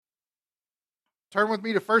Turn with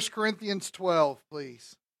me to 1 Corinthians 12,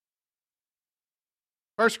 please.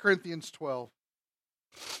 1 Corinthians 12.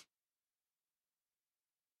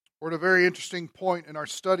 We're at a very interesting point in our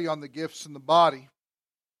study on the gifts in the body,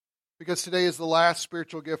 because today is the last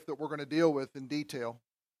spiritual gift that we're going to deal with in detail.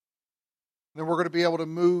 And then we're going to be able to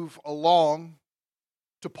move along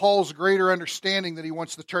to Paul's greater understanding that he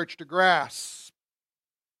wants the church to grasp.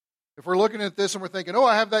 If we're looking at this and we're thinking, oh,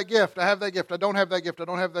 I have that gift, I have that gift, I don't have that gift, I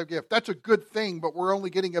don't have that gift, that's a good thing, but we're only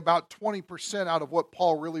getting about 20% out of what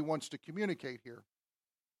Paul really wants to communicate here.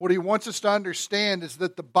 What he wants us to understand is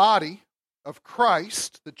that the body of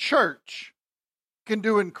Christ, the church, can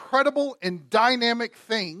do incredible and dynamic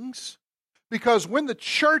things, because when the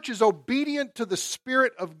church is obedient to the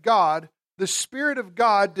Spirit of God, the Spirit of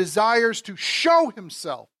God desires to show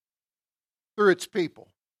Himself through its people.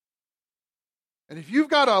 And if you've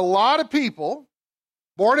got a lot of people,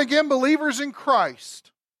 born-again believers in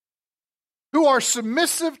Christ, who are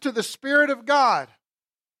submissive to the Spirit of God,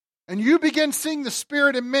 and you begin seeing the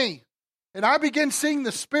Spirit in me, and I begin seeing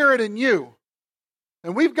the Spirit in you,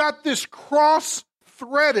 and we've got this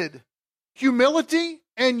cross-threaded humility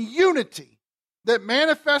and unity that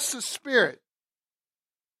manifests the Spirit.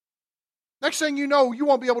 Next thing you know, you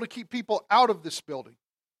won't be able to keep people out of this building,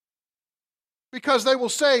 because they will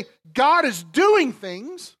say, God is doing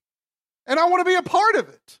things, and I want to be a part of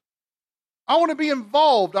it. I want to be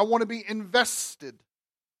involved. I want to be invested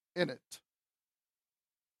in it.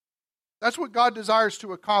 That's what God desires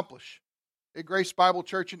to accomplish at Grace Bible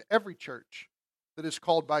Church and every church that is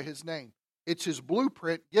called by His name. It's His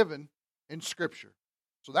blueprint given in Scripture.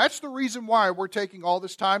 So that's the reason why we're taking all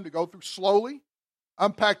this time to go through slowly,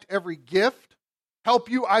 unpack every gift, help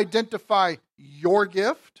you identify your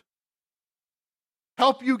gift,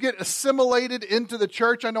 help you get assimilated into the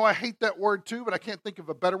church. I know I hate that word too, but I can't think of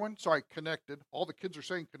a better one. Sorry, connected. All the kids are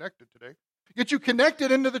saying connected today. Get you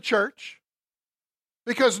connected into the church,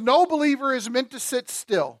 because no believer is meant to sit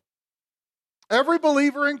still. Every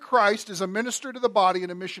believer in Christ is a minister to the body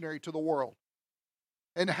and a missionary to the world.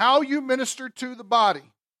 And how you minister to the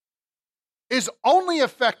body is only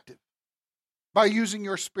effective by using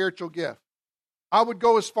your spiritual gift. I would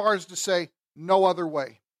go as far as to say, no other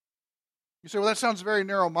way. You say, well, that sounds very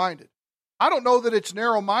narrow-minded. I don't know that it's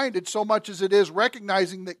narrow-minded so much as it is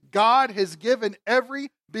recognizing that God has given every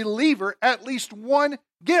believer at least one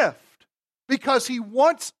gift, because He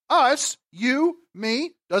wants us, you,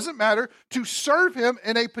 me, doesn't matter, to serve Him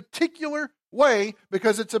in a particular way,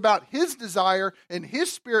 because it's about His desire and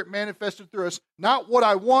His Spirit manifested through us, not what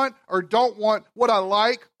I want or don't want, what I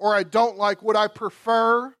like or I don't like, what I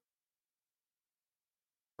prefer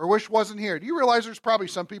or wish wasn't here. Do you realize there's probably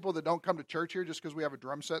some people that don't come to church here just because we have a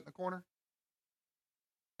drum set in the corner?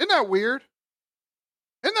 Isn't that weird?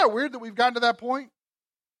 Isn't that weird that we've gotten to that point?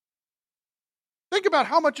 Think about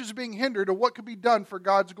how much is being hindered of what could be done for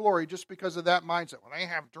God's glory just because of that mindset. Well, they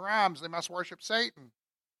have drums, they must worship Satan.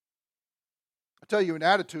 I tell you, an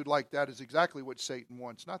attitude like that is exactly what Satan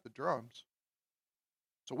wants, not the drums.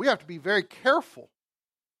 So we have to be very careful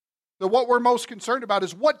that what we're most concerned about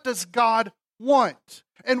is, what does God want?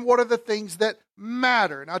 And what are the things that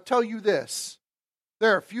matter? And I'll tell you this,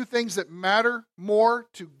 there are a few things that matter more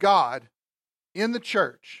to God in the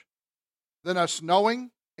church than us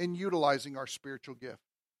knowing and utilizing our spiritual gift.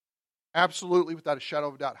 Absolutely, without a shadow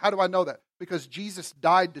of a doubt. How do I know that? Because Jesus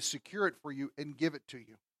died to secure it for you and give it to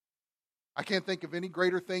you. I can't think of any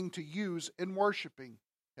greater thing to use in worshiping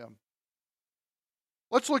Him.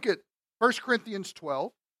 Let's look at 1 Corinthians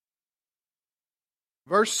 12,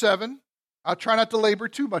 verse 7. I'll try not to labor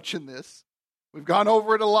too much in this. We've gone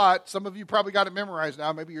over it a lot. Some of you probably got it memorized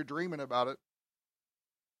now. Maybe you're dreaming about it.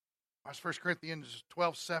 That's 1 Corinthians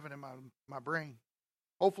 12:7 in my brain.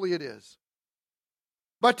 Hopefully it is.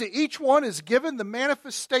 But to each one is given the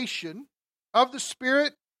manifestation of the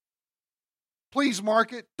Spirit. Please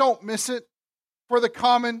mark it. Don't miss it. For the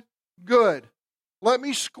common good. Let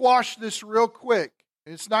me squash this real quick.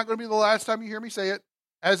 It's not going to be the last time you hear me say it,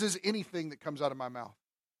 as is anything that comes out of my mouth.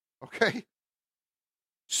 Okay?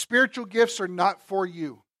 Spiritual gifts are not for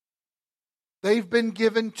you. They've been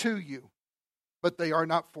given to you, but they are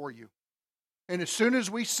not for you. And as soon as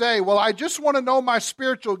we say, well, I just want to know my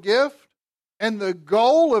spiritual gift, and the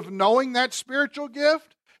goal of knowing that spiritual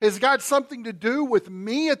gift has got something to do with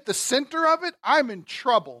me at the center of it, I'm in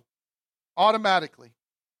trouble automatically.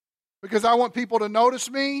 Because I want people to notice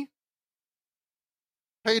me,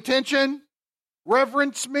 pay attention,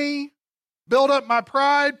 reverence me, build up my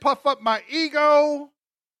pride, puff up my ego,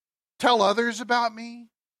 tell others about me.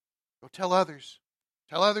 Go tell others.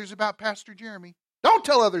 Tell others about Pastor Jeremy. Don't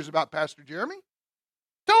tell others about Pastor Jeremy.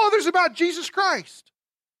 Tell others about Jesus Christ.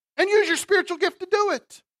 and use your spiritual gift to do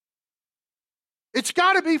it. It's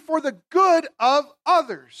got to be for the good of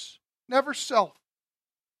others, never self.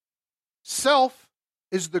 Self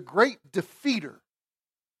is the great defeater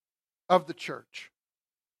of the church.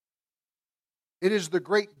 It is the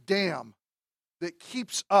great dam that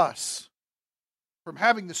keeps us from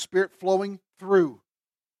having the Spirit flowing through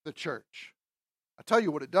the church. I tell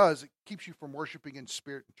you what it does, it keeps you from worshiping in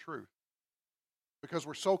spirit and truth. Because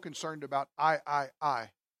we're so concerned about I.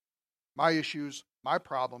 My issues, my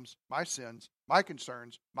problems, my sins, my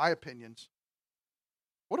concerns, my opinions.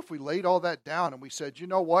 What if we laid all that down and we said, you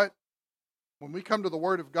know what? When we come to the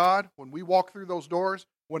Word of God, when we walk through those doors,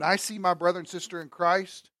 when I see my brother and sister in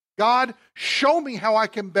Christ, God, show me how I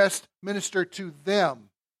can best minister to them.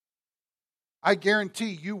 I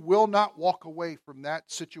guarantee you will not walk away from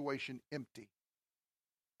that situation empty.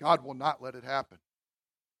 God will not let it happen.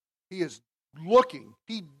 He is looking.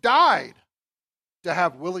 He died to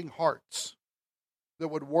have willing hearts that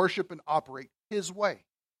would worship and operate His way.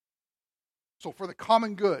 So for the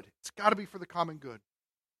common good, it's got to be for the common good.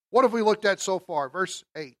 What have we looked at so far? Verse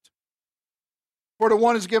 8. For to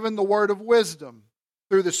one is given the word of wisdom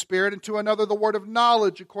through the Spirit, and to another the word of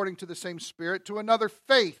knowledge according to the same Spirit, to another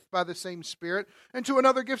faith by the same Spirit, and to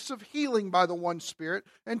another gifts of healing by the one Spirit,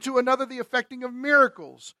 and to another the effecting of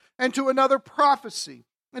miracles, and to another prophecy,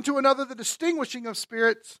 and to another the distinguishing of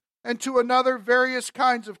spirits, and to another various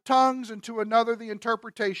kinds of tongues, and to another the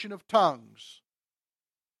interpretation of tongues.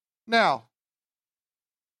 Now,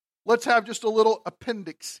 let's have just a little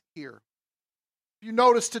appendix here. If you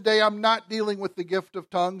notice today, I'm not dealing with the gift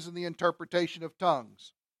of tongues and the interpretation of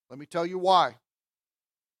tongues. Let me tell you why.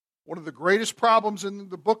 One of the greatest problems in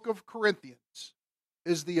the book of Corinthians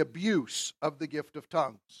is the abuse of the gift of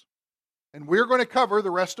tongues. And we're going to cover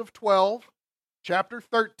the rest of 12, chapter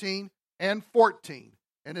 13, and 14.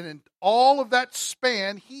 And in all of that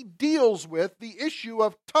span, he deals with the issue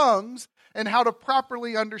of tongues and how to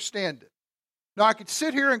properly understand it. Now, I could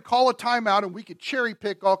sit here and call a timeout and we could cherry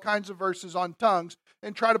pick all kinds of verses on tongues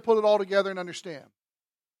and try to put it all together and understand.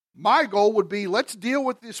 My goal would be, let's deal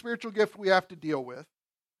with the spiritual gift we have to deal with,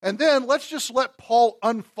 and then let's just let Paul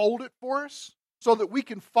unfold it for us so that we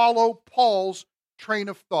can follow Paul's train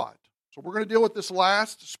of thought. So we're going to deal with this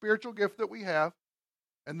last spiritual gift that we have,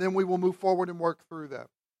 and then we will move forward and work through that.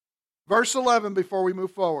 Verse 11 before we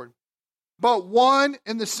move forward. But one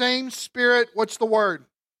and the same Spirit, what's the word?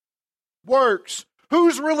 Works.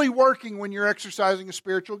 Who's really working when you're exercising a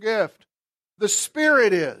spiritual gift? The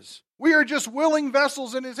Spirit is. We are just willing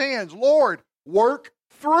vessels in His hands. Lord, work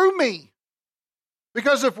through me.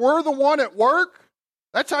 Because if we're the one at work,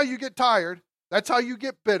 that's how you get tired. That's how you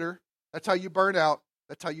get bitter. That's how you burn out.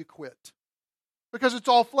 That's how you quit. Because it's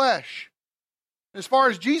all flesh. As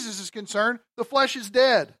far as Jesus is concerned, the flesh is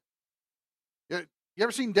dead. You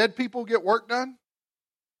ever seen dead people get work done?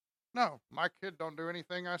 No, my kid don't do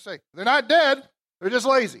anything I say. They're not dead. They're just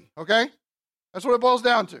lazy, okay? That's what it boils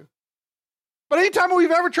down to. But anytime we've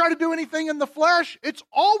ever tried to do anything in the flesh, it's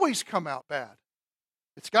always come out bad.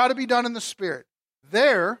 It's got to be done in the Spirit.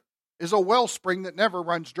 There is a wellspring that never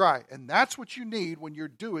runs dry. And that's what you need when you're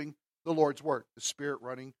doing the Lord's work. The Spirit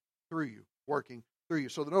running through you, working through you.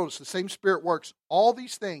 So notice the same Spirit works all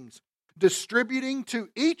these things, distributing to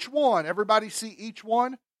each one. Everybody see each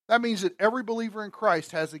one? That means that every believer in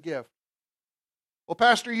Christ has a gift. Well,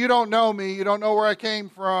 Pastor, you don't know me. You don't know where I came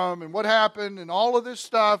from and what happened and all of this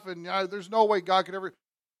stuff. And there's no way God could ever...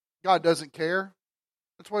 God doesn't care.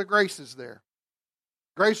 That's why grace is there.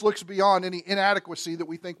 Grace looks beyond any inadequacy that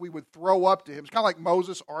we think we would throw up to Him. It's kind of like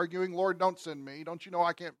Moses arguing, Lord, don't send me. Don't you know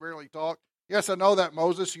I can't barely talk? Yes, I know that,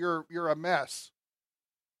 Moses. You're a mess.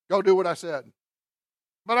 Go do what I said.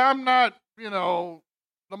 But I'm not,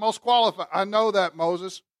 the most qualified. I know that,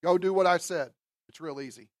 Moses. Go do what I said. It's real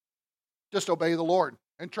easy. Just obey the Lord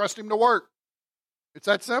and trust Him to work. It's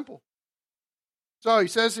that simple. So he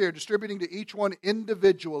says here, distributing to each one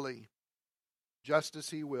individually, just as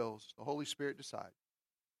He wills. The Holy Spirit decides.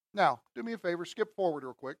 Now, do me a favor, skip forward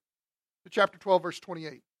real quick to chapter 12, verse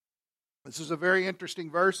 28. This is a very interesting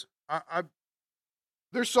verse.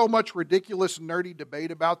 There's so much ridiculous, nerdy debate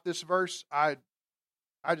about this verse, I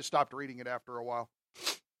just stopped reading it after a while.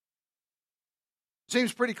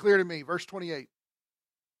 Seems pretty clear to me. Verse 28.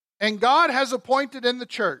 And God has appointed in the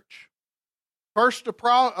church, first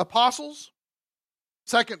apostles,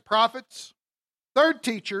 second prophets, third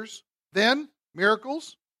teachers, then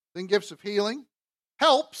miracles, then gifts of healing,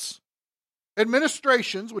 helps,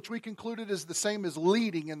 administrations, which we concluded is the same as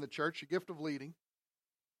leading in the church, a gift of leading,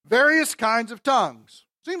 various kinds of tongues.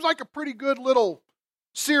 Seems like a pretty good little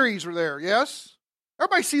series there, yes?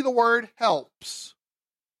 Everybody see the word helps.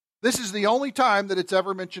 This is the only time that it's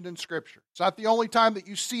ever mentioned in Scripture. It's not the only time that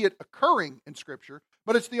you see it occurring in Scripture,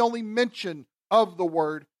 but it's the only mention of the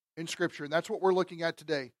word in Scripture. And that's what we're looking at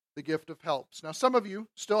today, the gift of helps. Now, some of you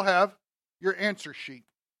still have your answer sheet.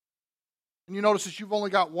 And you notice that you've only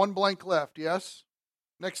got one blank left, yes?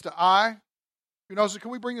 Next to I. You notice,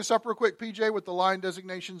 can we bring this up real quick, PJ, with the line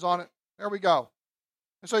designations on it? There we go.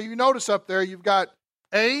 And so you notice up there, you've got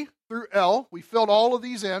A through L. We filled all of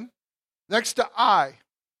these in. Next to I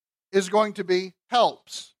is going to be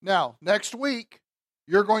helps. Now, next week,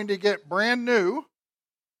 you're going to get brand new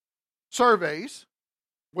surveys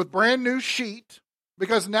with brand new sheet,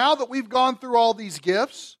 because now that we've gone through all these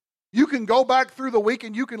gifts, you can go back through the week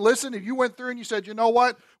and you can listen. If you went through and you said, you know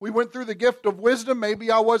what, we went through the gift of wisdom, maybe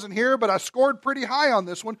I wasn't here, but I scored pretty high on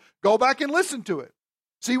this one, go back and listen to it.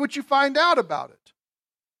 See what you find out about it.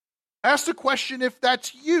 Ask the question if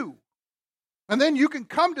that's you. And then you can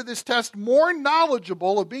come to this test more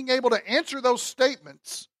knowledgeable of being able to answer those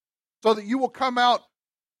statements so that you will come out,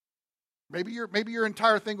 maybe your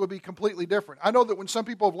entire thing will be completely different. I know that when some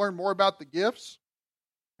people have learned more about the gifts,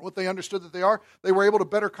 what they understood that they were able to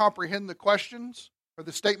better comprehend the questions or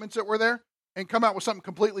the statements that were there and come out with something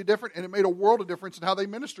completely different, and it made a world of difference in how they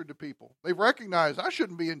ministered to people. They've recognized, I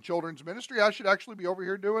shouldn't be in children's ministry, I should actually be over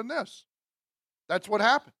here doing this. That's what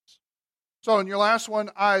happens. So in your last one,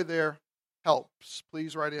 I there, helps.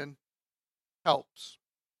 Please write in helps.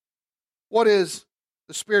 What is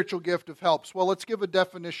the spiritual gift of helps? Well, let's give a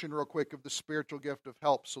definition real quick of the spiritual gift of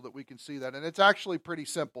helps so that we can see that. And it's actually pretty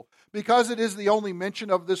simple. Because it is the only mention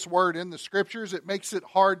of this word in the Scriptures, it makes it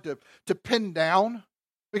hard to pin down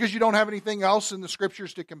because you don't have anything else in the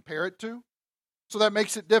Scriptures to compare it to. So that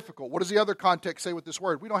makes it difficult. What does the other context say with this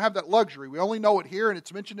word? We don't have that luxury. We only know it here, and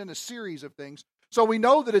it's mentioned in a series of things. So we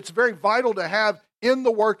know that it's very vital to have in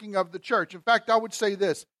the working of the church. In fact, I would say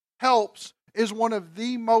this, helps is one of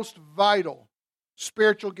the most vital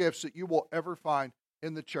spiritual gifts that you will ever find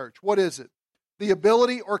in the church. What is it? The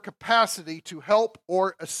ability or capacity to help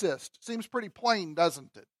or assist. Seems pretty plain,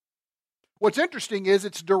 doesn't it? What's interesting is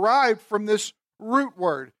it's derived from this root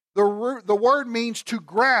word. The word means to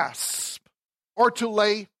grasp or to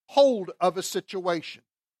lay hold of a situation.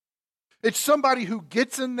 It's somebody who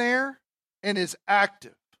gets in there and is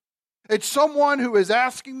active. It's someone who is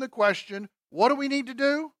asking the question, what do we need to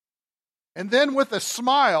do? And then with a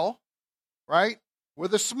smile, right?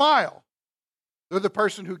 With a smile, they're the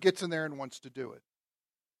person who gets in there and wants to do it.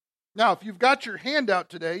 Now, if you've got your handout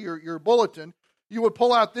today, your bulletin, you would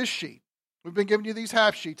pull out this sheet. We've been giving you these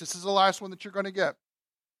half sheets. This is the last one that you're going to get.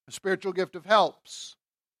 The spiritual gift of helps.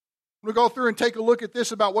 We'll go through and take a look at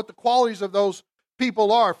this about what the qualities of those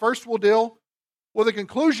people are. First, we'll deal with the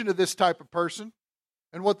conclusion of this type of person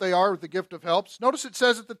and what they are with the gift of helps. Notice it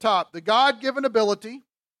says at the top, the God-given ability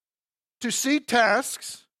to see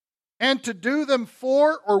tasks and to do them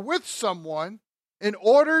for or with someone in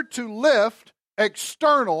order to lift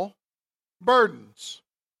external burdens.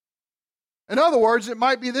 In other words, it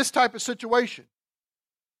might be this type of situation.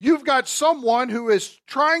 You've got someone who is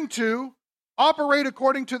trying to operate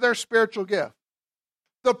according to their spiritual gift.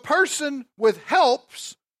 The person with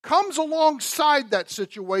helps comes alongside that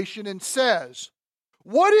situation and says,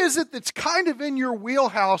 what is it that's kind of in your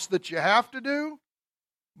wheelhouse that you have to do?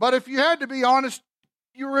 But if you had to be honest,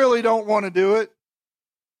 you really don't want to do it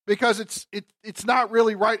because it's not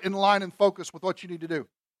really right in line and focus with what you need to do.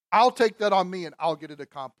 I'll take that on me and I'll get it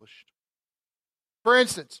accomplished. For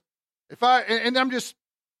instance, and I'm just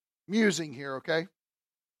musing here, okay?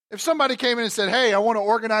 If somebody came in and said, hey, I want to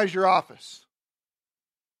organize your office.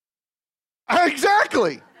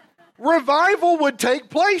 Exactly. Revival would take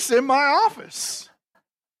place in my office.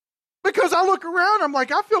 Because I look around, I'm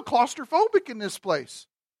like, I feel claustrophobic in this place.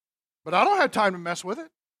 But I don't have time to mess with it.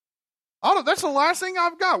 That's the last thing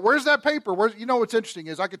I've got. Where's that paper? You know what's interesting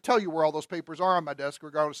is I could tell you where all those papers are on my desk,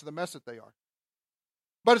 regardless of the mess that they are.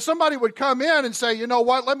 But if somebody would come in and say, you know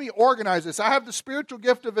what, let me organize this. I have the spiritual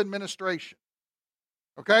gift of administration.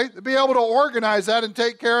 Okay? To be able to organize that and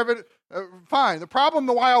take care of it, fine. The problem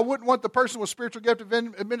why I wouldn't want the person with spiritual gift of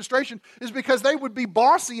administration is because they would be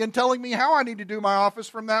bossy in telling me how I need to do my office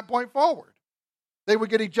from that point forward. They would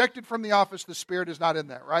get ejected from the office. The Spirit is not in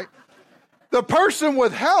that, right? The person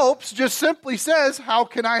with helps just simply says, how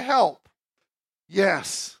can I help?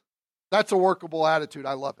 Yes, that's a workable attitude.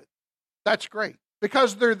 I love it. That's great.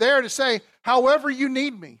 Because they're there to say, however you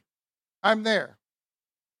need me, I'm there.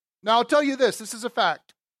 Now, I'll tell you this is a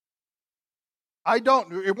fact.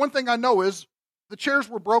 One thing I know is the chairs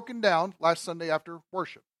were broken down last Sunday after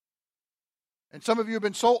worship. And some of you have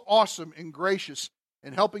been so awesome and gracious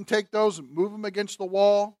in helping take those and move them against the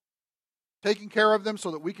wall, taking care of them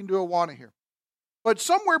so that we can do Awana here. But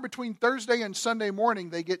somewhere between Thursday and Sunday morning,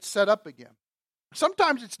 they get set up again.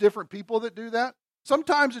 Sometimes it's different people that do that.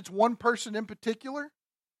 Sometimes it's one person in particular,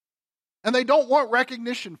 and they don't want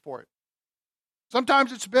recognition for it.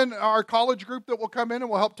 Sometimes it's been our college group that will come in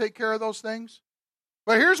and will help take care of those things.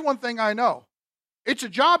 But here's one thing I know. It's a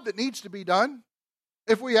job that needs to be done.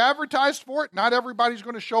 If we advertise for it, not everybody's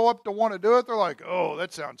going to show up to want to do it. They're like, oh,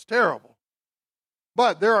 that sounds terrible.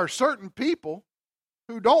 But there are certain people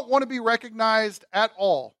who don't want to be recognized at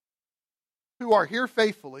all, who are here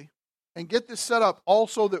faithfully and get this set up all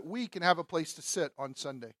so that we can have a place to sit on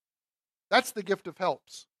Sunday. That's the gift of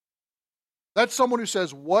helps. That's someone who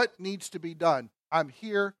says, what needs to be done? I'm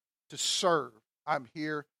here to serve. I'm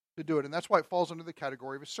here to do it. And that's why it falls under the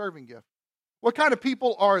category of a serving gift. What kind of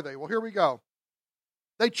people are they? Well, here we go.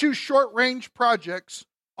 They choose short-range projects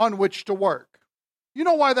on which to work. You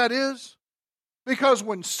know why that is? Because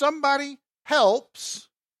when somebody helps,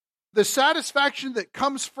 the satisfaction that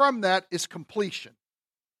comes from that is completion.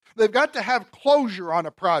 They've got to have closure on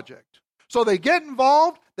a project. So they get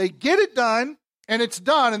involved, they get it done, and it's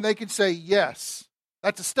done, and they can say, yes,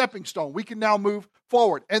 that's a stepping stone. We can now move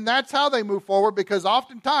forward. And that's how they move forward, because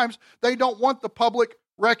oftentimes they don't want the public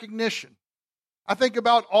recognition. I think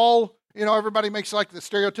about everybody makes like the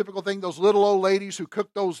stereotypical thing, those little old ladies who cook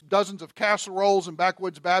those dozens of casseroles in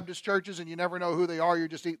backwoods Baptist churches, and you never know who they are, you're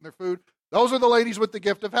just eating their food. Those are the ladies with the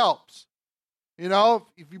gift of helps.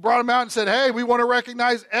 If you brought them out and said, hey, we want to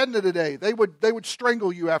recognize Edna today, they would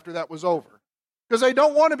strangle you after that was over. Because they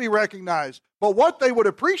don't want to be recognized. But what they would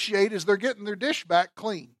appreciate is they're getting their dish back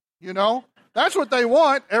clean. That's what they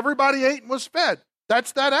want. Everybody ate and was fed.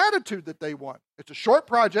 That's that attitude that they want. It's a short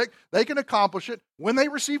project. They can accomplish it. When they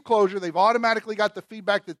receive closure, they've automatically got the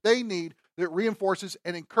feedback that they need that reinforces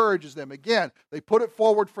and encourages them. Again, they put it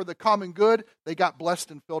forward for the common good. They got blessed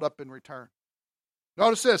and filled up in return.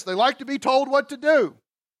 Notice this. They like to be told what to do.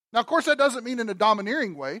 Now, of course, that doesn't mean in a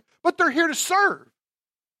domineering way, but they're here to serve.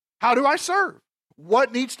 How do I serve?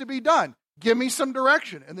 What needs to be done? Give me some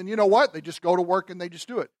direction. And then you know what? They just go to work and they just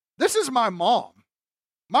do it. This is my mom.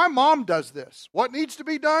 My mom does this. What needs to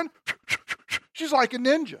be done? She's like a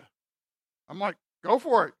ninja. I'm like, go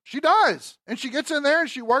for it. She does. And she gets in there and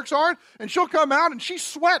she works hard and she'll come out and she's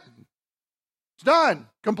sweating. It's done.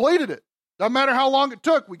 Completed it. Doesn't matter how long it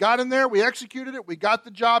took. We got in there. We executed it. We got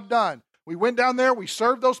the job done. We went down there. We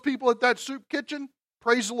served those people at that soup kitchen.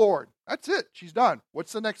 Praise the Lord. That's it. She's done.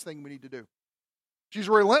 What's the next thing we need to do? She's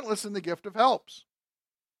relentless in the gift of helps.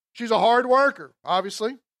 She's a hard worker,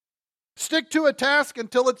 obviously. Stick to a task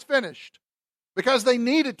until it's finished because they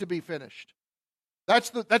need it to be finished. That's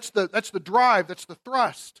the drive, that's the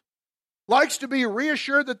thrust. Likes to be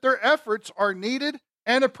reassured that their efforts are needed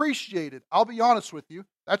and appreciated. I'll be honest with you,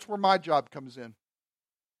 that's where my job comes in.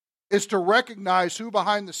 Is to recognize who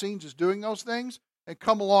behind the scenes is doing those things and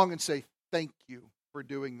come along and say, thank you for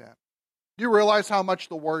doing that. Do you realize how much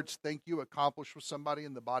the words thank you accomplish with somebody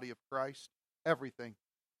in the body of Christ? Everything.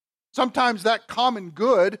 Sometimes that common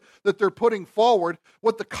good that they're putting forward,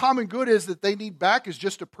 what the common good is that they need back is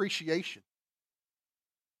just appreciation.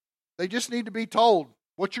 They just need to be told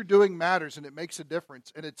what you're doing matters and it makes a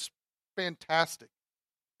difference. And it's fantastic.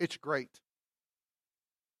 It's great.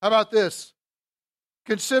 How about this?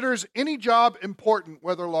 Considers any job important,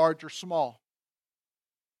 whether large or small.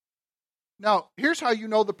 Now, here's how you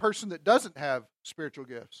know the person that doesn't have spiritual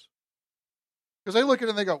gifts. Because they look at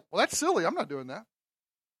it and they go, well, that's silly. I'm not doing that.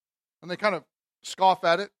 And they kind of scoff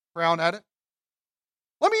at it, frown at it.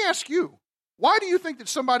 Let me ask you, why do you think that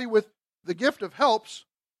somebody with the gift of helps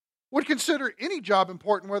would consider any job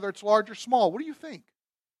important, whether it's large or small? What do you think?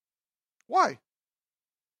 Why?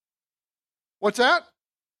 What's that?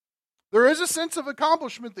 There is a sense of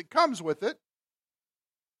accomplishment that comes with it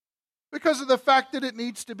because of the fact that it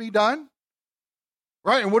needs to be done.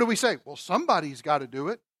 Right? And what do we say? Well, somebody's got to do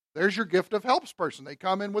it. There's your gift of helps person. They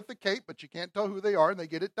come in with the cape, but you can't tell who they are, and they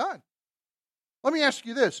get it done. Let me ask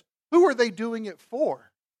you this. Who are they doing it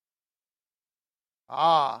for?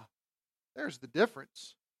 There's the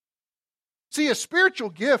difference. See, a spiritual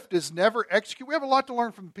gift is never executed. We have a lot to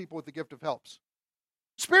learn from the people with the gift of helps.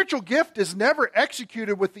 Spiritual gift is never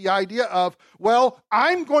executed with the idea of, well,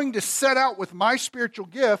 I'm going to set out with my spiritual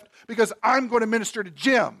gift because I'm going to minister to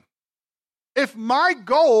Jim. If my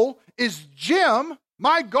goal is Jim,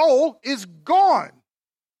 my goal is gone.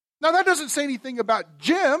 Now, that doesn't say anything about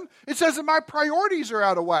Jim. It says that my priorities are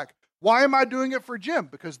out of whack. Why am I doing it for Jim?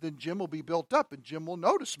 Because then Jim will be built up and Jim will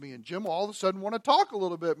notice me and Jim will all of a sudden want to talk a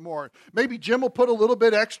little bit more. Maybe Jim will put a little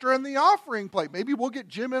bit extra in the offering plate. Maybe we'll get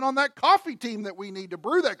Jim in on that coffee team that we need to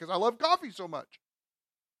brew that because I love coffee so much.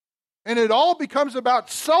 And it all becomes about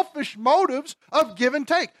selfish motives of give and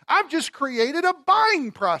take. I've just created a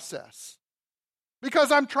buying process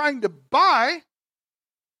because I'm trying to buy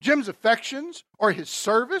Jim's affections or his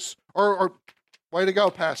service or way to go,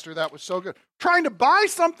 Pastor, that was so good. Trying to buy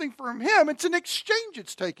something from him, it's an exchange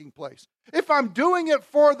that's taking place. If I'm doing it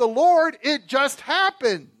for the Lord, it just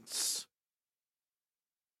happens.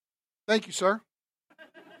 Thank you, sir.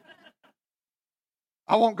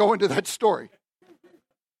 I won't go into that story.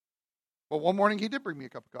 But one morning he did bring me a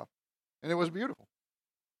cup of coffee, and it was beautiful.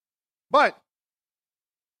 But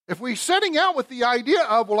if we're setting out with the idea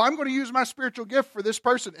of, well, I'm going to use my spiritual gift for this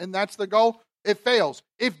person, and that's the goal, it fails.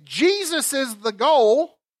 If Jesus is the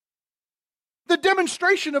goal, the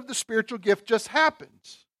demonstration of the spiritual gift just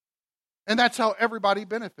happens. And that's how everybody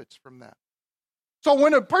benefits from that. So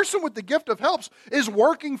when a person with the gift of helps is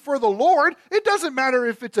working for the Lord, it doesn't matter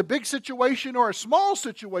if it's a big situation or a small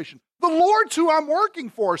situation. The Lord's who I'm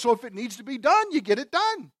working for. So if it needs to be done, you get it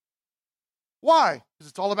done. Why?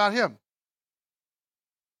 Because it's all about Him.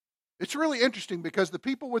 It's really interesting because the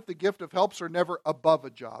people with the gift of helps are never above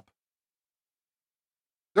a job.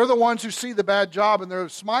 They're the ones who see the bad job and they're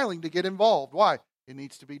smiling to get involved. Why? It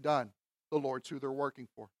needs to be done. The Lord's who they're working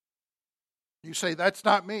for. You say, that's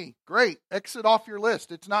not me. Great. Exit off your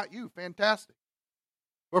list. It's not you. Fantastic.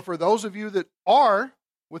 But for those of you that are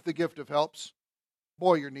with the gift of helps,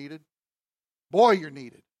 boy, you're needed. Boy, you're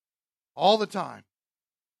needed. All the time.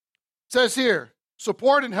 It says here,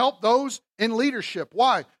 support and help those in leadership.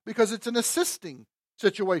 Why? Because it's an assisting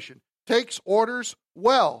situation. Takes orders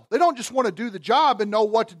well. They don't just want to do the job and know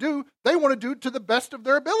what to do. They want to do it to the best of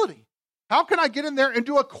their ability. How can I get in there and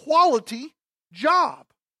do a quality job?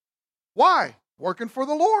 Why? Working for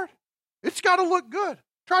the Lord. It's got to look good.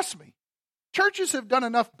 Trust me. Churches have done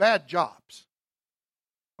enough bad jobs.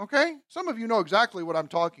 Okay? Some of you know exactly what I'm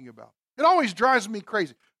talking about. It always drives me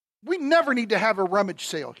crazy. We never need to have a rummage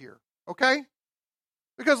sale here. Okay?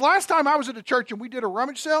 Because last time I was at a church and we did a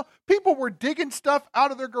rummage sale, people were digging stuff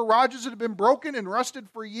out of their garages that had been broken and rusted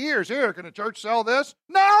for years. Here, can a church sell this?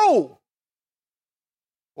 No!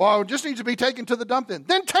 Well, it just needs to be taken to the dump then.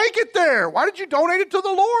 Then take it there. Why did you donate it to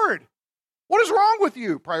the Lord? What is wrong with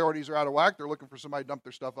you? Priorities are out of whack. They're looking for somebody to dump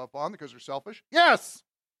their stuff up on because they're selfish. Yes,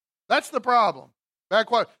 that's the problem.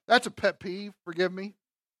 That's a pet peeve. Forgive me.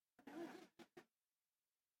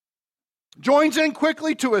 Joins in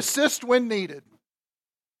quickly to assist when needed.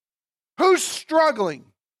 Who's struggling?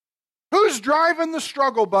 Who's driving the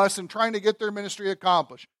struggle bus and trying to get their ministry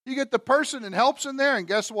accomplished? You get the person and helps in there, and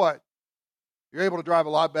guess what? You're able to drive a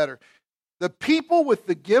lot better. The people with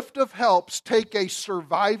the gift of helps take a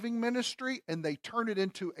surviving ministry and they turn it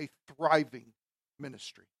into a thriving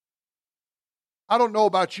ministry. I don't know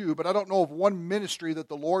about you, but I don't know of one ministry that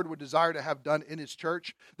the Lord would desire to have done in His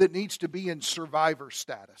church that needs to be in survivor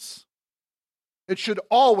status. It should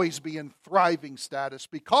always be in thriving status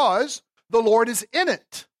because the Lord is in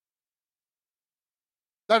it.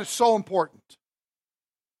 That is so important.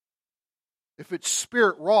 If it's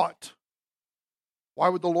spirit wrought, why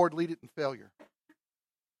would the Lord lead it in failure?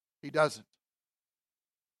 He doesn't.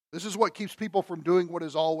 This is what keeps people from doing what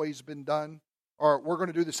has always been done, or we're going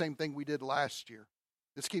to do the same thing we did last year.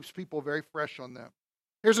 This keeps people very fresh on them.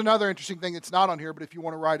 Here's another interesting thing that's not on here, but if you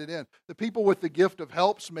want to write it in. The people with the gift of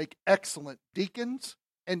helps make excellent deacons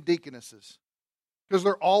and deaconesses because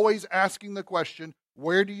they're always asking the question,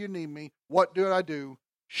 where do you need me? What do I do?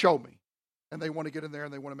 Show me. And they want to get in there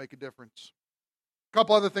and they want to make a difference. A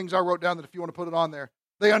couple other things I wrote down that if you want to put it on there.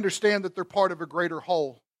 They understand that they're part of a greater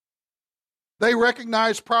whole. They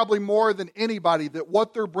recognize probably more than anybody that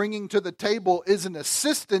what they're bringing to the table is an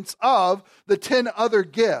assistance of the 10 other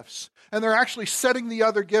gifts. And they're actually setting the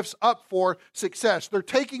other gifts up for success. They're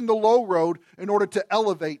taking the low road in order to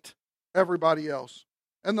elevate everybody else.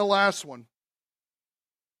 And the last one,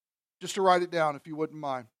 just to write it down if you wouldn't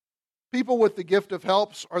mind. People with the gift of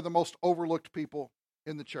helps are the most overlooked people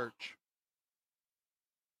in the church.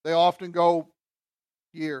 They often go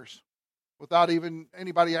years without even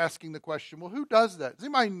anybody asking the question, well, who does that? Does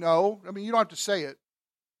anybody know? I mean, you don't have to say it,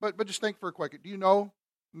 but just think for a quick. Do you know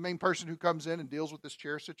the main person who comes in and deals with this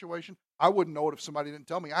chair situation? I wouldn't know it if somebody didn't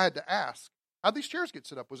tell me. I had to ask. How'd these chairs get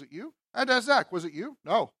set up? Was it you? I had to ask Zach. Was it you?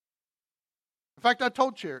 No. In fact, I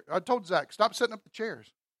told Zach, stop setting up the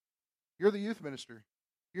chairs. You're the youth minister.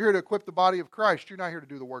 You're here to equip the body of Christ. You're not here to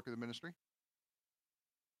do the work of the ministry.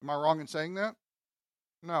 Am I wrong in saying that?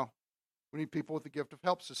 No. We need people with the gift of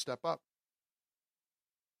helps to step up.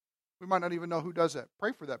 We might not even know who does that.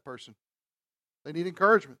 Pray for that person. They need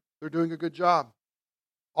encouragement. They're doing a good job.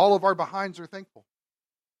 All of our behinds are thankful.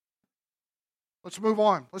 Let's move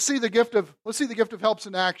on. Let's see the gift of helps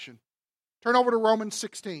in action. Turn over to Romans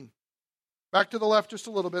 16. Back to the left just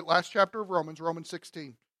a little bit. Last chapter of Romans, Romans 16.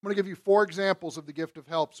 I'm going to give you 4 examples of the gift of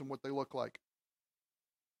helps and what they look like.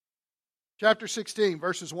 Chapter 16,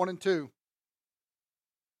 verses 1 and 2.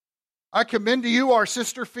 I commend to you our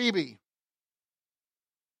sister Phoebe.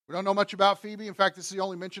 We don't know much about Phoebe. In fact, this is the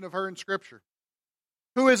only mention of her in Scripture.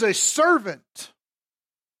 Who is a servant.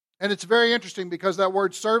 And it's very interesting because that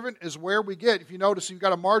word servant is where we get, if you notice, you've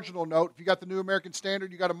got a marginal note. If you got the New American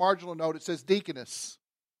Standard, you got a marginal note. It says deaconess.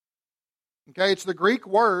 Okay, it's the Greek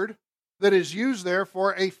word that is used there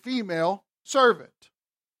for a female servant.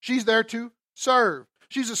 She's there to serve.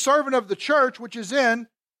 She's a servant of the church, which is in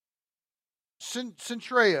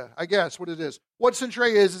Cenchrea, I guess what it is. What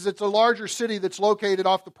Cenchrea is it's a larger city that's located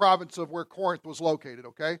off the province of where Corinth was located,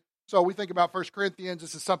 okay? So we think about 1 Corinthians.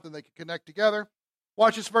 This is something they can connect together.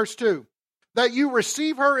 Watch this, verse 2. That you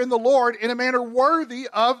receive her in the Lord in a manner worthy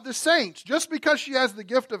of the saints. Just because she has the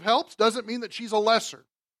gift of helps doesn't mean that she's a lesser.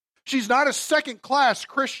 She's not a second-class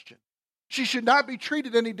Christian. She should not be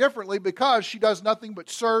treated any differently because she does nothing but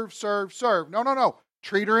serve, serve, serve. No.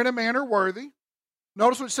 Treat her in a manner worthy.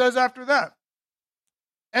 Notice what it says after that.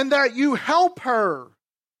 And that you help her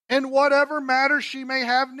in whatever matter she may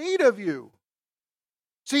have need of you.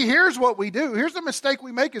 See, here's what we do. Here's the mistake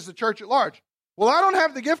we make as the church at large. Well, I don't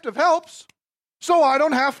have the gift of helps, so I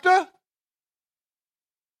don't have to.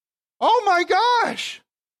 Oh my gosh.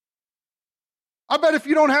 I bet if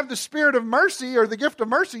you don't have the spirit of mercy or the gift of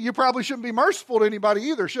mercy, you probably shouldn't be merciful to anybody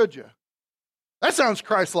either, should you? That sounds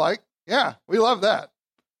Christ-like. Yeah, we love that.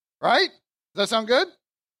 Right? Does that sound good?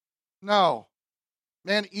 No.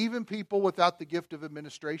 Man, even people without the gift of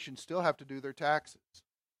administration still have to do their taxes.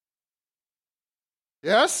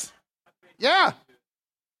 Yes? Yeah.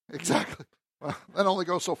 Exactly. Well, that only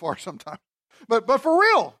goes so far sometimes. But for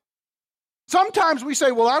real, sometimes we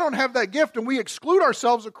say, well, I don't have that gift, and we exclude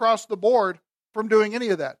ourselves across the board from doing any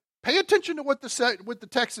of that. Pay attention to what the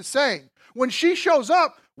text is saying. When she shows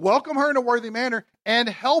up, welcome her in a worthy manner and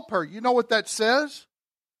help her. You know what that says?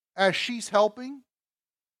 As she's helping,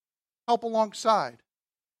 help alongside.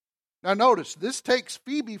 Now notice, this takes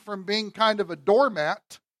Phoebe from being kind of a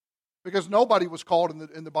doormat, because nobody was called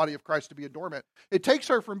in the body of Christ to be a doormat. It takes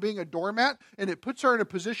her from being a doormat, and it puts her in a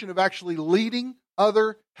position of actually leading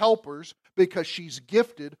other helpers because she's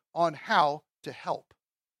gifted on how to help.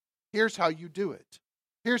 Here's how you do it.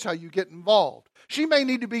 Here's how you get involved. She may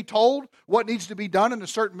need to be told what needs to be done in a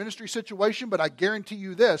certain ministry situation, but I guarantee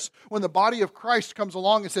you this, when the body of Christ comes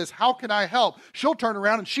along and says, how can I help? She'll turn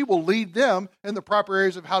around and she will lead them in the proper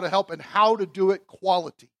areas of how to help and how to do it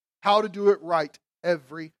quality, how to do it right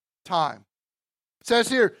every time. It says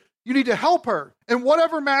here, you need to help her in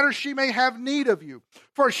whatever matter she may have need of you.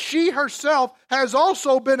 For she herself has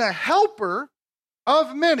also been a helper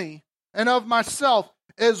of many and of myself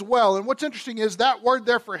as well. And what's interesting is that word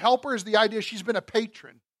there for helper is the idea she's been a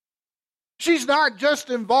patron. She's not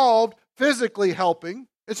just involved physically helping.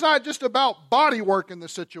 It's not just about body work in the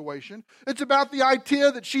situation. It's about the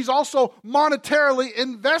idea that she's also monetarily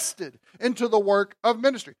invested into the work of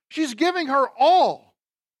ministry. She's giving her all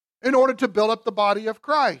in order to build up the body of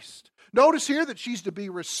Christ. Notice here that she's to be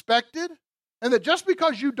respected, and that just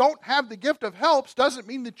because you don't have the gift of helps doesn't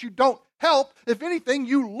mean that you don't help. If anything,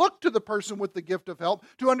 you look to the person with the gift of help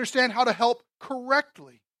to understand how to help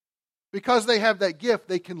correctly. Because they have that gift,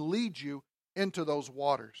 they can lead you into those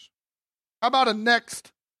waters. How about a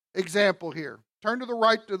next example here? Turn to the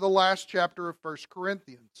right to the last chapter of 1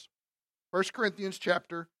 Corinthians. 1 Corinthians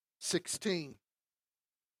chapter 16.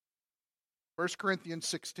 1 Corinthians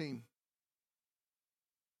 16.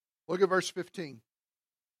 Look at verse 15.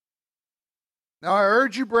 Now I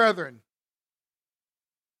urge you, brethren,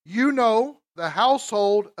 you know the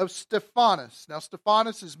household of Stephanas. Now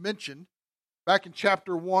Stephanas is mentioned back in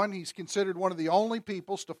chapter 1. He's considered one of the only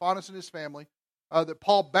people, Stephanas and his family, that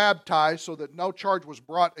Paul baptized so that no charge was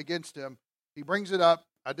brought against him. He brings it up.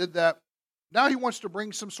 I did that. Now he wants to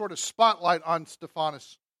bring some sort of spotlight on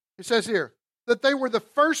Stephanas. He says here that they were the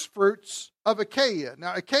first fruits of Achaia.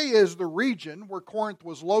 Now Achaia is the region where Corinth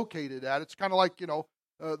was located at. It's kind of like,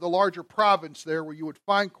 the larger province there where you would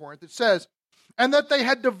find Corinth. It says, and that they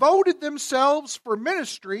had devoted themselves for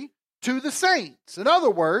ministry to the saints. In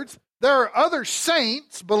other words, there are other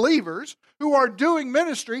saints, believers, who are doing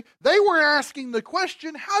ministry. They were asking the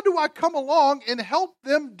question, how do I come along and help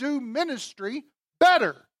them do ministry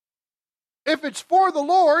better? If it's for the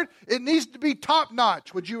Lord, it needs to be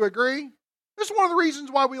top-notch. Would you agree? This is one of the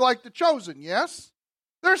reasons why we like The Chosen, yes?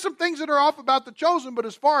 There are some things that are off about The Chosen, but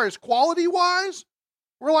as far as quality-wise,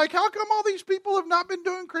 we're like, how come all these people have not been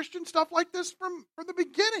doing Christian stuff like this from the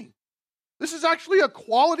beginning? This is actually a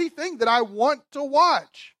quality thing that I want to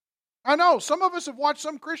watch. I know, some of us have watched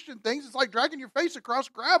some Christian things. It's like dragging your face across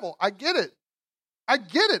gravel. I get it.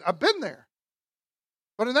 I've been there.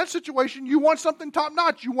 But in that situation, you want something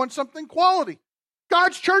top-notch. You want something quality.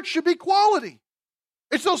 God's church should be quality.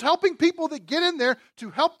 It's those helping people that get in there to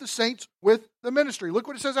help the saints with the ministry. Look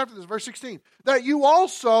what it says after this, verse 16. That you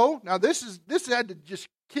also, now this had to just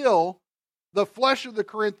kill the flesh of the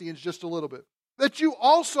Corinthians just a little bit. That you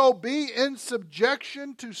also be in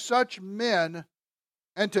subjection to such men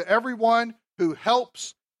and to everyone who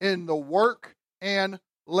helps in the work and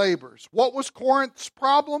labors. What was Corinth's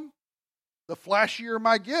problem? The flashier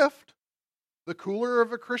my gift, the cooler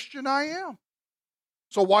of a Christian I am.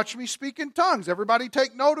 So watch me speak in tongues. Everybody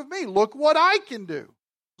take note of me. Look what I can do.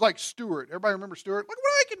 It's like Stuart. Everybody remember Stuart? Look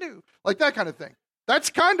what I can do. Like that kind of thing. That's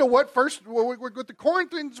kind of what the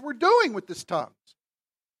Corinthians were doing with this tongues.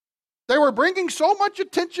 They were bringing so much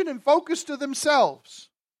attention and focus to themselves.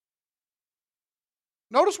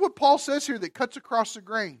 Notice what Paul says here that cuts across the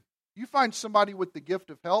grain. You find somebody with the gift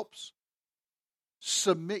of helps,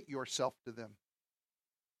 submit yourself to them.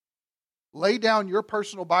 Lay down your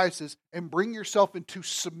personal biases and bring yourself into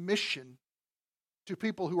submission to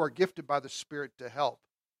people who are gifted by the Spirit to help.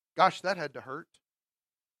 Gosh, that had to hurt.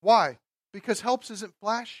 Why? Because helps isn't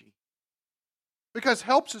flashy. Because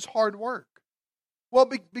helps is hard work. Well,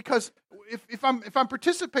 because if I'm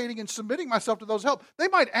participating and submitting myself to those help, they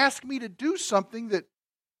might ask me to do something that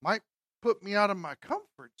might put me out of my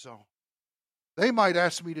comfort zone. They might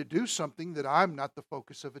ask me to do something that I'm not the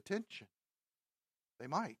focus of attention. They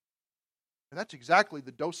might. And that's exactly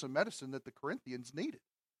the dose of medicine that the Corinthians needed.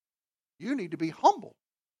 You need to be humble.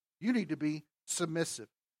 You need to be submissive.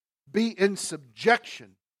 Be in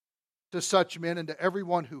subjection to such men and to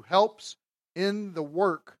everyone who helps in the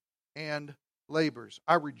work and labors.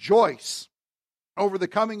 I rejoice over the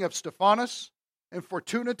coming of Stephanas and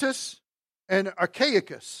Fortunatus and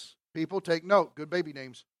Achaicus. People take note, good baby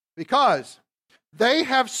names. Because they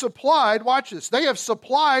have supplied, watch this, they have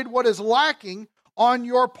supplied what is lacking on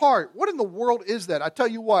your part. What in the world is that? I tell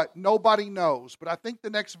you what, nobody knows. But I think the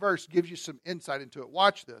next verse gives you some insight into it.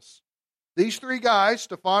 Watch this. These three guys,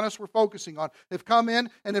 Stephanas we're focusing on, have come in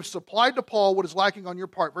and have supplied to Paul what is lacking on your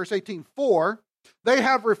part. Verse 18, for they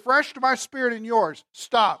have refreshed my spirit and yours.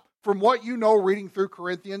 Stop. From what you know reading through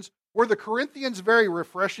Corinthians, were the Corinthians very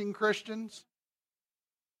refreshing Christians?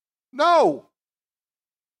 No.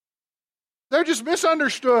 They're just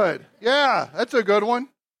misunderstood. Yeah, that's a good one.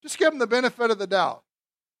 Just give them the benefit of the doubt.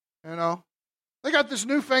 You know, they got this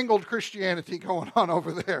newfangled Christianity going on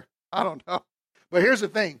over there. I don't know. But here's the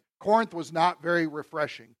thing. Corinth was not very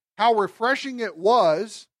refreshing. How refreshing it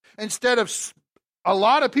was, instead of a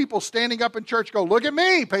lot of people standing up in church go, look at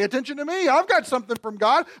me, pay attention to me. I've got something from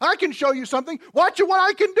God. I can show you something. Watch what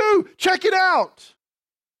I can do. Check it out.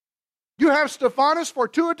 You have Stephanas,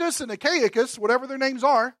 Fortunatus, and Achaicus, whatever their names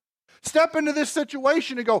are, step into this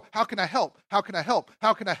situation and go, how can I help? How can I help?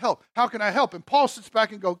 How can I help? How can I help? And Paul sits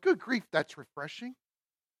back and go, good grief, that's refreshing.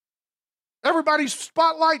 Everybody's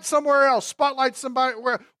spotlight somewhere else. Spotlight somebody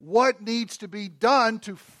where. What needs to be done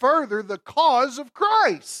to further the cause of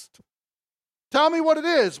Christ? Tell me what it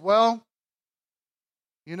is. Well,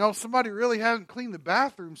 you know, somebody really hasn't cleaned the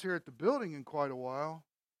bathrooms here at the building in quite a while.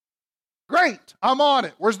 Great, I'm on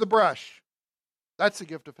it. Where's the brush? That's the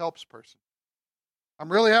gift of helps person.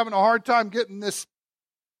 I'm really having a hard time getting this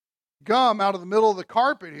gum out of the middle of the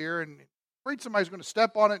carpet here, and afraid somebody's going to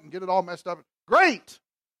step on it and get it all messed up. Great.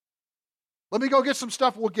 Let me go get some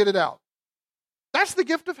stuff, we'll get it out. That's the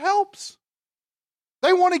gift of helps.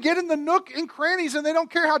 They want to get in the nook and crannies, and they don't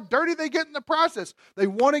care how dirty they get in the process. They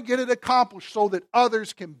want to get it accomplished so that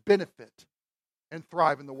others can benefit and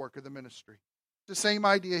thrive in the work of the ministry. It's the same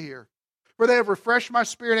idea here. For they have refreshed my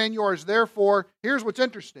spirit and yours. Therefore, here's what's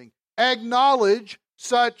interesting. Acknowledge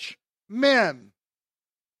such men.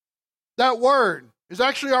 That word is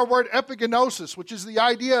actually our word epigenosis, which is the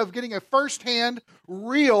idea of getting a firsthand,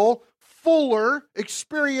 real, fuller,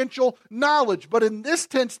 experiential knowledge. But in this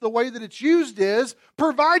tense, the way that it's used is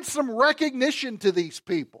provide some recognition to these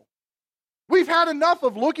people. We've had enough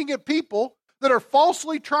of looking at people that are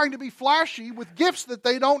falsely trying to be flashy with gifts that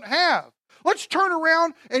they don't have. Let's turn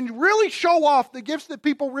around and really show off the gifts that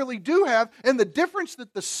people really do have and the difference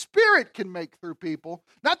that the Spirit can make through people,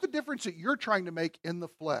 not the difference that you're trying to make in the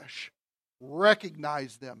flesh.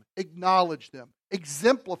 Recognize them, acknowledge them,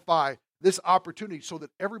 exemplify this opportunity so that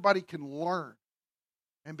everybody can learn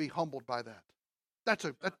and be humbled by that. That's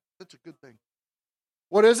a good thing.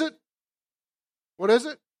 What is it? What is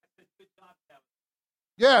it?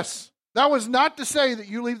 Yes. That was not to say that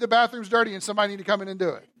you leave the bathrooms dirty and somebody need to come in and do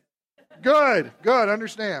it. Good,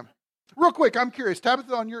 understand. Real quick, I'm curious.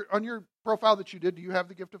 Tabitha, on your profile that you did, do you have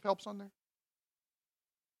the gift of helps on there?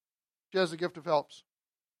 She has the gift of helps.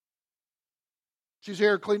 She's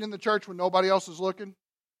here cleaning the church when nobody else is looking.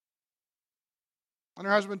 And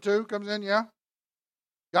her husband too comes in, yeah?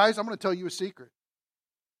 Guys, I'm going to tell you a secret.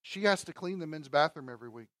 She has to clean the men's bathroom every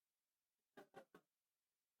week.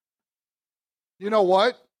 You know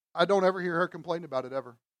what? I don't ever hear her complain about it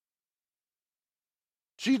ever.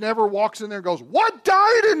 She never walks in there and goes, "What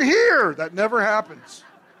died in here?" That never happens.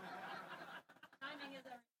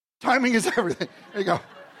 Timing is everything. There you go.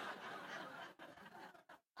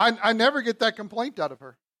 I never get that complaint out of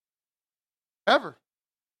her. Ever.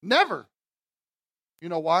 Never. You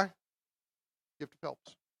know why? Gift of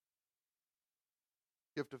helps.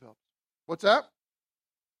 Gift of helps. What's that?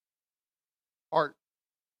 Art.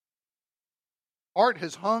 Art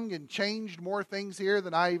has hung and changed more things here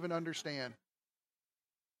than I even understand.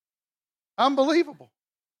 Unbelievable.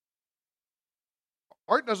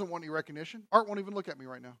 Art doesn't want any recognition. Art won't even look at me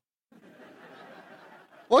right now.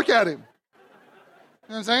 Look at him.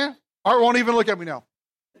 You know what I'm saying? Art won't even look at me now.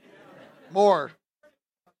 More.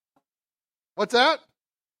 What's that?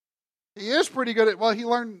 He is pretty good at, well, he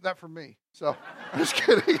learned that from me. So, I'm just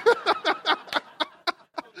kidding.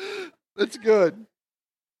 That's good.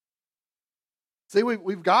 See,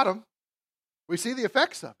 we've got him. We see the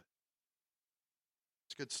effects of it.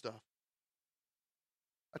 It's good stuff.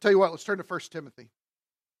 I tell you what, let's turn to 1 Timothy.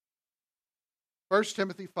 1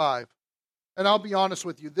 Timothy 5. And I'll be honest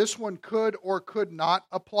with you, this one could or could not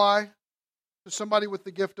apply to somebody with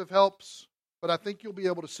the gift of helps, but I think you'll be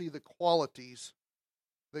able to see the qualities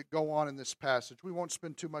that go on in this passage. We won't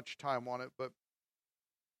spend too much time on it, but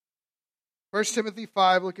 1 Timothy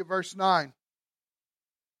 5, look at verse 9.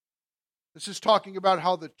 This is talking about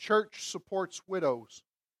how the church supports widows,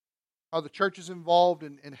 how the church is involved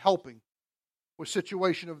in helping with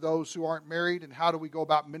situation of those who aren't married, and how do we go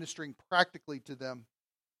about ministering practically to them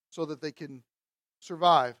so that they can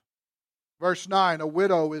survive. Verse 9, a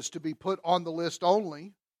widow is to be put on the list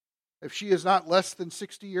only if she is not less than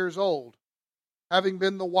 60 years old, having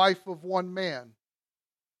been the wife of one man.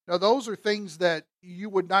 Now, those are things that you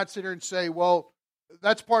would not sit here and say, well,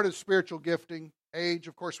 that's part of spiritual gifting. Age,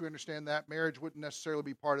 of course, we understand that. Marriage wouldn't necessarily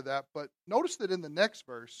be part of that. But notice that in the next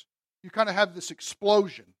verse, you kind of have this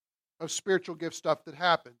explosion of spiritual gift stuff that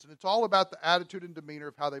happens. And it's all about the attitude and demeanor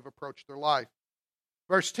of how they've approached their life.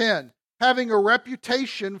 Verse 10, having a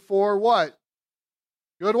reputation for what?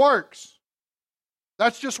 Good works.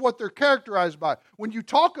 That's just what they're characterized by. When you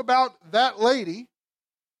talk about that lady,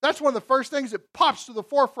 that's one of the first things that pops to the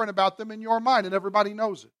forefront about them in your mind, and everybody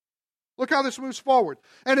knows it. Look how this moves forward.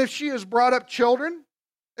 And if she has brought up children,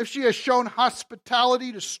 if she has shown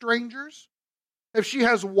hospitality to strangers, if she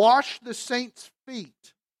has washed the saints'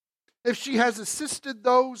 feet, if she has assisted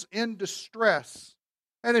those in distress,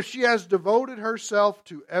 and if she has devoted herself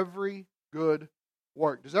to every good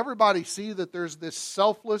work. Does everybody see that there's this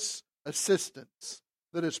selfless assistance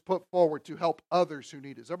that is put forward to help others who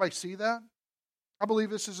need it? Does everybody see that? I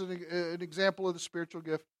believe this is an example of the spiritual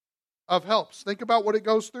gift of helps. Think about what it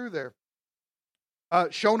goes through there.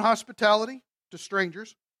 Shown hospitality to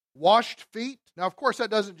strangers, washed feet. Now, of course,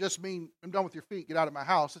 that doesn't just mean I'm done with your feet, get out of my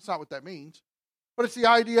house. That's not what that means. But it's the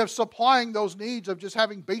idea of supplying those needs of just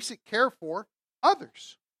having basic care for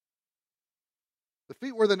others. The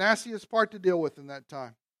feet were the nastiest part to deal with in that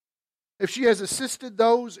time. If she has assisted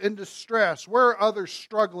those in distress, where are others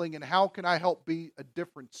struggling, and how can I help be a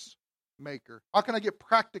difference maker? How can I get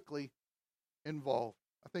practically involved?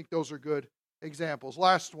 I think those are good examples.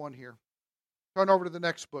 Last one here. Turn over to the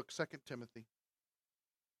next book, 2 Timothy.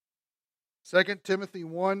 2 Timothy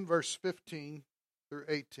 1, verse 15 through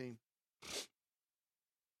 18.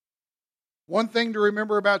 One thing to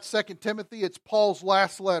remember about 2 Timothy, it's Paul's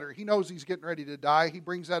last letter. He knows he's getting ready to die. He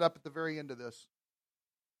brings that up at the very end of this.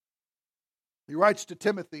 He writes to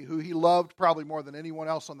Timothy, who he loved probably more than anyone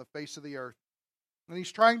else on the face of the earth. And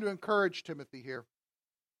he's trying to encourage Timothy here.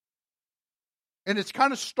 And it's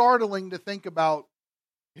kind of startling to think about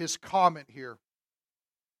his comment here.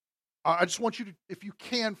 I just want you to, if you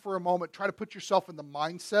can for a moment, try to put yourself in the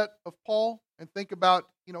mindset of Paul and think about,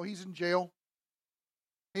 he's in jail.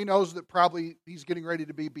 He knows that probably he's getting ready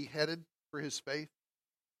to be beheaded for his faith,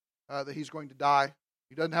 that he's going to die.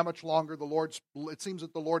 He doesn't have much longer. It seems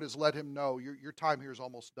that the Lord has let him know, your time here is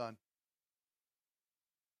almost done.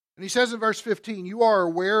 And he says in verse 15, you are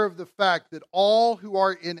aware of the fact that all who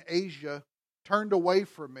are in Asia turned away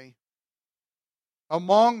from me,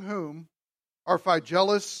 among whom are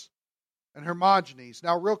Phygellus and Hermogenes.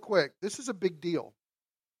 Now, real quick, this is a big deal.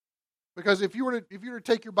 Because if you were to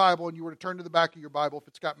take your Bible and you were to turn to the back of your Bible, if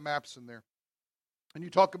it's got maps in there, and you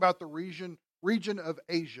talk about the region of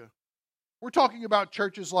Asia, we're talking about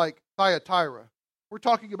churches like Thyatira. We're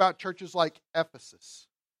talking about churches like Ephesus.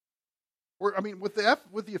 With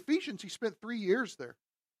the Ephesians, he spent 3 years there.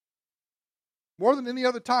 More than any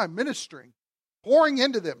other time, ministering, pouring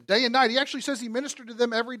into them day and night. He actually says he ministered to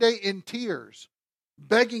them every day in tears,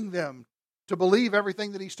 begging them to believe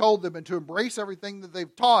everything that he's told them and to embrace everything that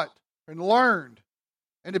they've taught and learned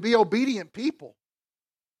and to be obedient people.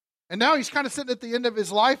 And now he's kind of sitting at the end of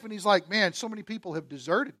his life and he's like, man, so many people have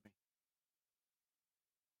deserted me.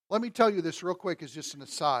 Let me tell you this real quick as just an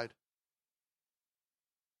aside.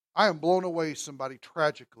 I am blown away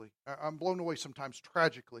tragically. I'm blown away sometimes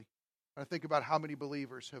tragically. I think about how many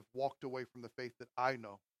believers have walked away from the faith that I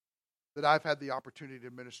know, that I've had the opportunity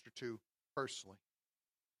to minister to personally.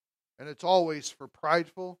 And it's always for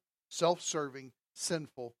prideful, self-serving,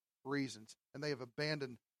 sinful reasons. And they have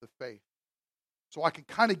abandoned the faith. So I can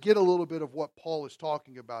kind of get a little bit of what Paul is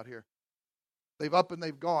talking about here. They've up and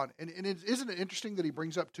they've gone. And isn't it interesting that he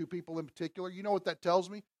brings up 2 people in particular? You know what that tells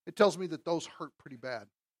me? It tells me that those hurt pretty bad.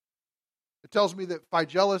 It tells me that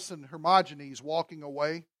Phygelus and Hermogenes walking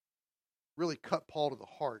away really cut Paul to the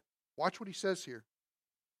heart. Watch what he says here.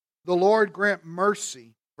 The Lord grant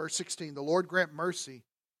mercy, verse 16, the Lord grant mercy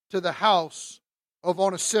to the house of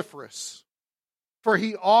Onesiphorus. For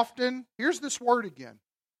he often, here's this word again,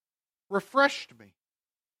 refreshed me.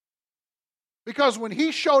 Because when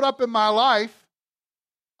he showed up in my life,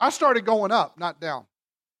 I started going up, not down.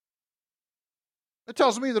 It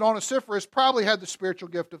tells me that Onesiphorus probably had the spiritual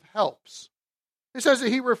gift of helps. It says that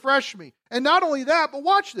he refreshed me. And not only that, but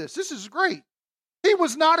watch this. This is great. He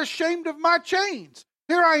was not ashamed of my chains.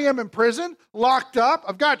 Here I am in prison, locked up.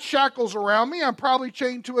 I've got shackles around me. I'm probably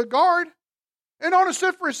chained to a guard. And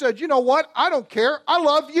Onesiphorus said, you know what? I don't care. I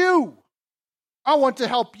love you. I want to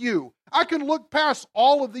help you. I can look past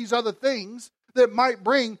all of these other things that might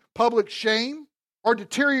bring public shame or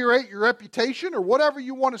deteriorate your reputation or whatever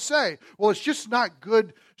you want to say. Well, it's just not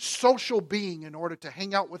good social being in order to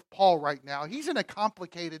hang out with Paul right now. He's in a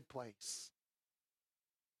complicated place.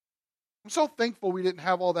 I'm so thankful we didn't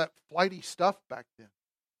have all that flighty stuff back then.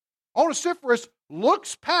 Onesiphorus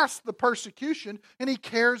looks past the persecution and he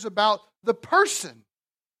cares about the person.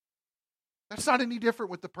 That's not any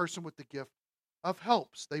different with the person with the gift of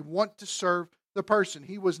helps. They want to serve the person.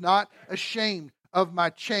 He was not ashamed of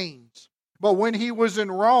my chains. But when he was in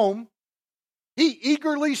Rome, he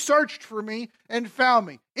eagerly searched for me and found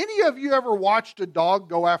me. Any of you ever watched a dog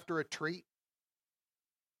go after a treat?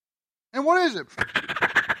 And what is it?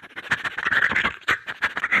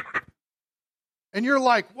 And you're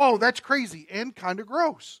like, whoa, that's crazy and kind of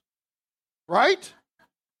gross. Right?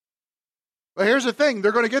 But here's the thing.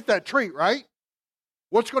 They're going to get that treat, right?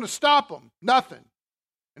 What's going to stop them? Nothing.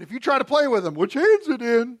 And if you try to play with them, which hand's it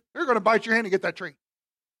in? They're going to bite your hand and get that treat.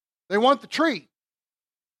 They want the treat.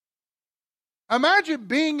 Imagine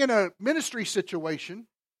being in a ministry situation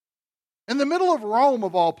in the middle of Rome,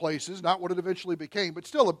 of all places, not what it eventually became, but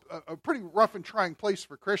still a pretty rough and trying place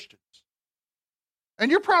for Christians. And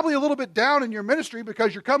you're probably a little bit down in your ministry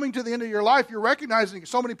because you're coming to the end of your life. You're recognizing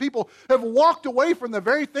so many people have walked away from the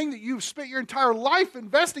very thing that you've spent your entire life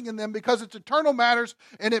investing in them because it's eternal matters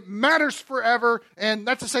and it matters forever. And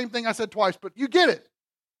that's the same thing I said twice, but you get it.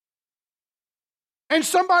 And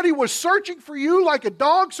somebody was searching for you like a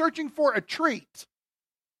dog searching for a treat.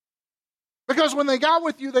 Because when they got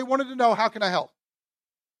with you, they wanted to know, how can I help?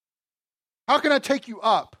 How can I take you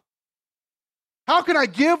up? How can I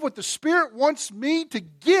give what the Spirit wants me to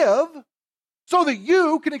give so that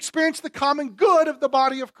you can experience the common good of the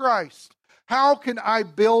body of Christ? How can I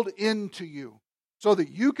build into you so that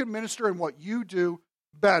you can minister in what you do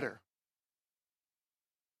better?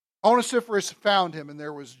 Onesiphorus found him, and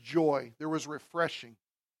there was joy. There was refreshing.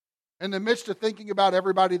 In the midst of thinking about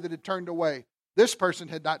everybody that had turned away, this person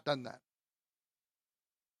had not done that.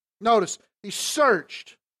 Notice, he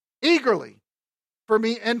searched eagerly for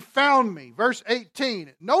me and found me. Verse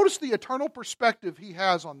 18. Notice the eternal perspective he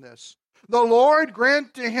has on this. The Lord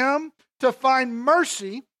grant to him to find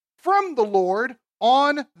mercy from the Lord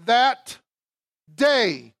on that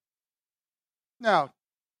day. Now,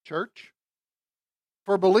 church,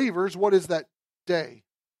 for believers, what is that day?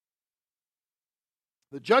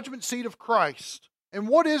 The judgment seat of Christ. And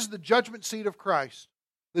what is the judgment seat of Christ?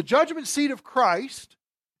 The judgment seat of Christ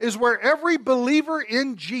is where every believer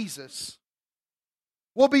in Jesus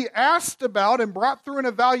will be asked about and brought through an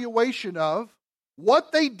evaluation of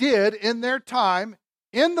what they did in their time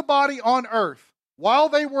in the body on earth while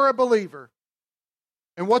they were a believer,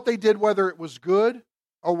 and what they did, whether it was good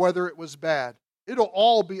or whether it was bad. It'll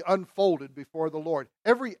all be unfolded before the Lord.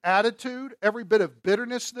 Every attitude, every bit of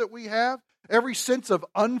bitterness that we have, every sense of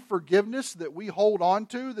unforgiveness that we hold on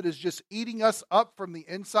to that is just eating us up from the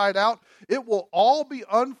inside out, it will all be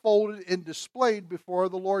unfolded and displayed before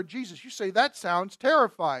the Lord Jesus. You say, that sounds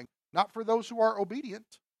terrifying. Not for those who are obedient.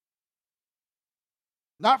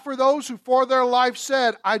 Not for those who for their life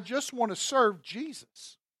said, I just want to serve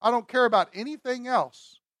Jesus. I don't care about anything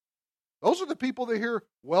else. Those are the people that hear,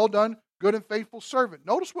 well done, good and faithful servant.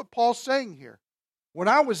 Notice what Paul's saying here. When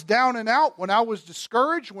I was down and out, when I was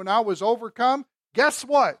discouraged, when I was overcome, guess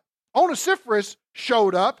what? Onesiphorus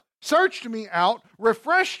showed up, searched me out,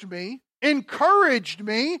 refreshed me, encouraged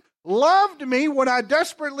me, loved me when I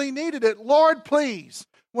desperately needed it. Lord, please,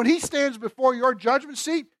 when he stands before your judgment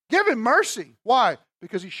seat, give him mercy. Why?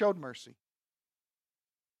 Because he showed mercy.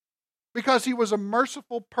 Because he was a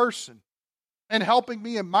merciful person and helping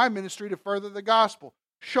me in my ministry to further the gospel.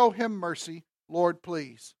 Show him mercy, Lord,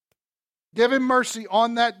 please. Give him mercy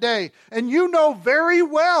on that day. And you know very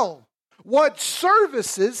well what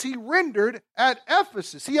services he rendered at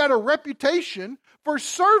Ephesus. He had a reputation for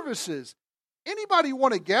services. Anybody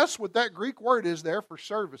want to guess what that Greek word is there for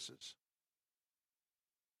services?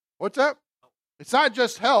 What's that? It's not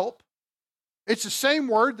just help. It's the same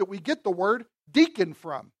word that we get the word deacon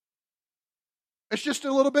from. It's just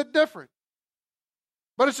a little bit different.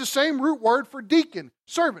 But it's the same root word for deacon,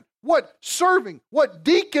 servant. What serving, what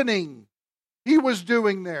deaconing he was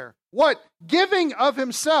doing there. What giving of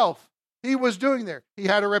himself he was doing there. He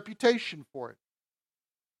had a reputation for it.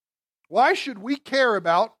 Why should we care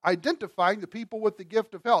about identifying the people with the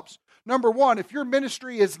gift of helps? Number one, if your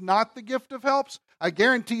ministry is not the gift of helps, I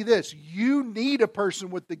guarantee this, you need a person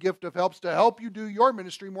with the gift of helps to help you do your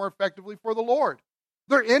ministry more effectively for the Lord.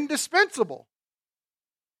 They're indispensable.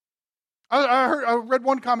 I read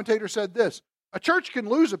one commentator said this, a church can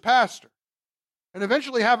lose a pastor and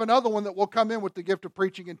eventually have another one that will come in with the gift of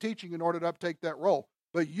preaching and teaching in order to uptake that role.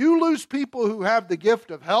 But you lose people who have the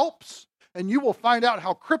gift of helps, and you will find out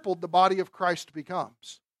how crippled the body of Christ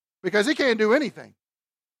becomes. Because he can't do anything.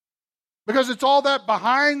 Because it's all that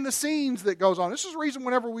behind the scenes that goes on. This is the reason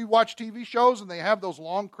whenever we watch TV shows and they have those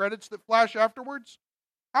long credits that flash afterwards,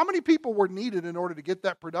 how many people were needed in order to get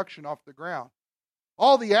that production off the ground?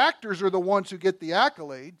 All the actors are the ones who get the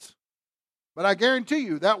accolades. But I guarantee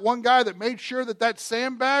you, that one guy that made sure that that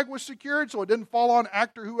sandbag was secured so it didn't fall on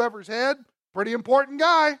actor whoever's head, pretty important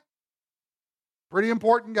guy. Pretty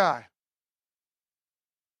important guy.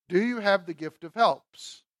 Do you have the gift of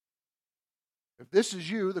helps? If this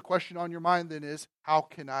is you, the question on your mind then is, how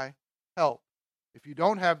can I help? If you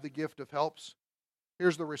don't have the gift of helps,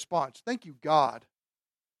 here's the response. Thank you, God,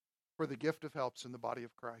 for the gift of helps in the body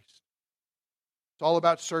of Christ. It's all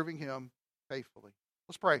about serving him faithfully.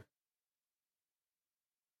 Let's pray.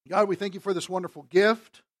 God, we thank you for this wonderful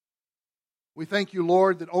gift. We thank you,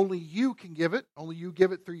 Lord, that only you can give it. Only you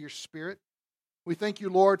give it through your Spirit. We thank you,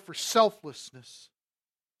 Lord, for selflessness.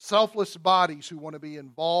 Selfless bodies who want to be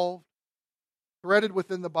involved, threaded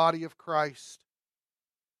within the body of Christ,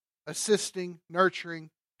 assisting, nurturing,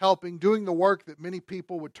 helping, doing the work that many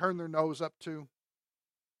people would turn their nose up to.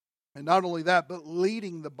 And not only that, but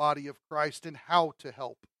leading the body of Christ in how to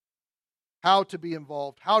help, how to be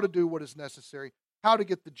involved, how to do what is necessary, how to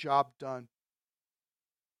get the job done.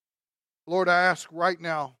 Lord, I ask right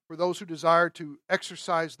now for those who desire to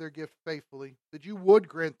exercise their gift faithfully, that you would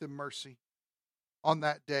grant them mercy on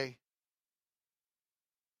that day.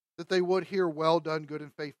 That they would hear, well done, good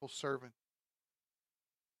and faithful servant.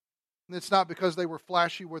 And it's not because they were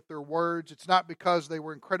flashy with their words. It's not because they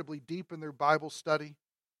were incredibly deep in their Bible study.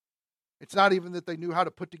 It's not even that they knew how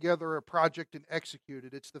to put together a project and execute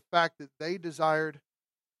it. It's the fact that they desired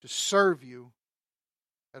to serve you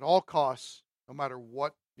at all costs, no matter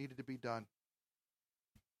what needed to be done.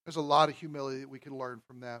 There's a lot of humility that we can learn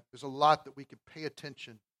from that. There's a lot that we can pay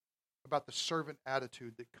attention about the servant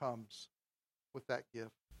attitude that comes with that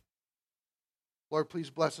gift. Lord, please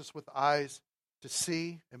bless us with eyes to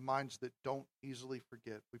see and minds that don't easily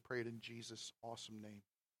forget. We pray it in Jesus' awesome name.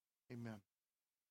 Amen.